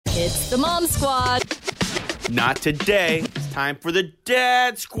It's the Mom Squad. Not today. It's time for the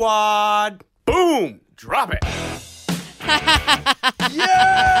Dad Squad. Boom! Drop it.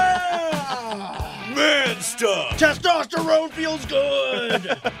 Yeah! Man stuff. Testosterone feels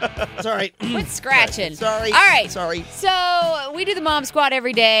good. It's all right. Quit scratching. Sorry. All right. Sorry. So we do the Mom Squad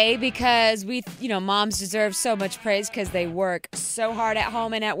every day because moms deserve so much praise because they work so hard at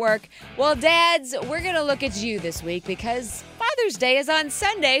home and at work. Well, dads, we're going to look at you this week because Father's Day is on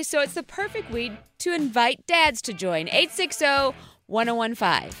Sunday, so it's the perfect week to invite dads to join.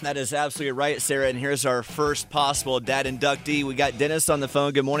 860-1015. That is absolutely right, Sarah. And here's our first possible dad inductee. We got Dennis on the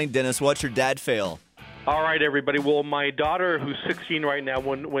phone. Good morning, Dennis. What's your dad fail? All right, everybody. Well, my daughter, who's 16 right now,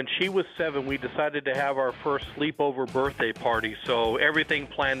 when she was 7, we decided to have our first sleepover birthday party, so everything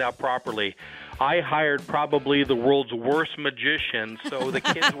planned out properly. I hired probably the world's worst magician, so the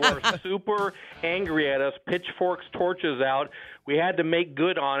kids were super angry at us, pitchforks, torches out. We had to make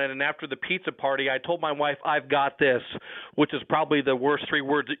good on it, and after the pizza party, I told my wife, "I've got this," which is probably the worst 3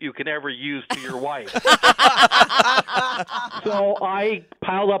 words that you can ever use to your wife. So I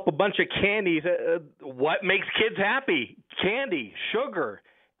piled up a bunch of candies. What makes kids happy? Candy, sugar.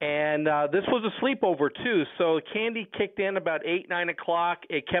 And this was a sleepover, too. So candy kicked in about 8, 9 o'clock.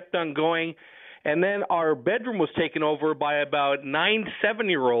 It kept on going. And then our bedroom was taken over by about 9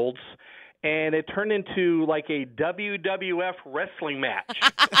 7-year-olds. And it turned into like a WWF wrestling match.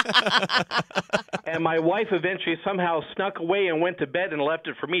 And my wife eventually somehow snuck away and went to bed and left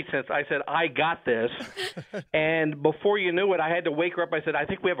it for me since I said, "I got this." And before you knew it, I had to wake her up. I said, "I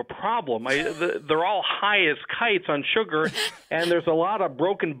think we have a problem. They're all high as kites on sugar, and there's a lot of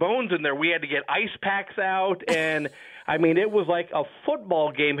broken bones in there." We had to get ice packs out, and I mean, it was like a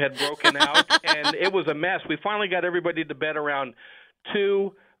football game had broken out, and it was a mess. We finally got everybody to bed around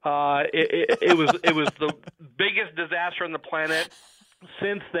 2. It was the biggest disaster on the planet.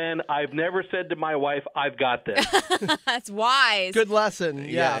 Since then, I've never said to my wife, "I've got this." That's wise. Good lesson.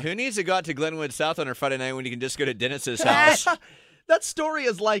 Yeah. Who needs to go out to Glenwood South on a Friday night when you can just go to Dennis's house? That story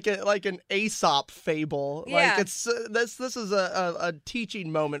is like an Aesop fable. Yeah. Like it's this is a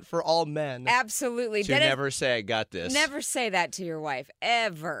teaching moment for all men. Absolutely. To never say I got this. Never say that to your wife,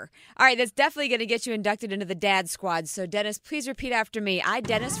 ever. All right, that's definitely going to get you inducted into the Dad Squad. So, Dennis, please repeat after me. I,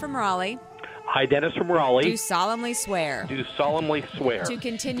 Dennis from Raleigh, I, Dennis from Raleigh, do solemnly swear do solemnly swear to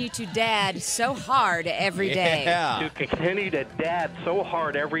continue to dad so hard every day. to continue to dad so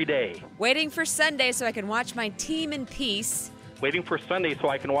hard every day, Waiting for Sunday so I can watch my team in peace, waiting for Sunday so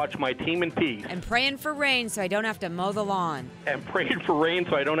I can watch my team in peace, and praying for rain so I don't have to mow the lawn. and praying for rain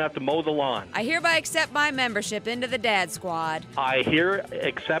so I don't have to mow the lawn. I hereby accept my membership into the Dad Squad I here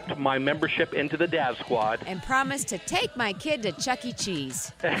accept my membership into the Dad Squad. and promise to take my kid to Chuck E.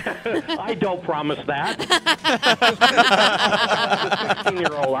 Cheese. I don't promise that.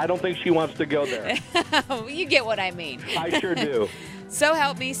 16-year-old. I don't think she wants to go there. You get what I mean. I sure do. So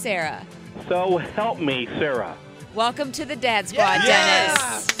help me, Sarah. So help me, Sarah. Welcome to the Dad Squad, Yes!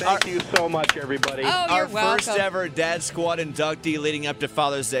 Dennis. Thank you so much, everybody. Oh, you're Our welcome. first ever Dad Squad inductee leading up to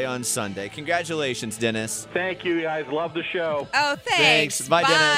Father's Day on Sunday. Congratulations, Dennis. Thank you, guys. Love the show. Oh, thanks. Bye, Dennis.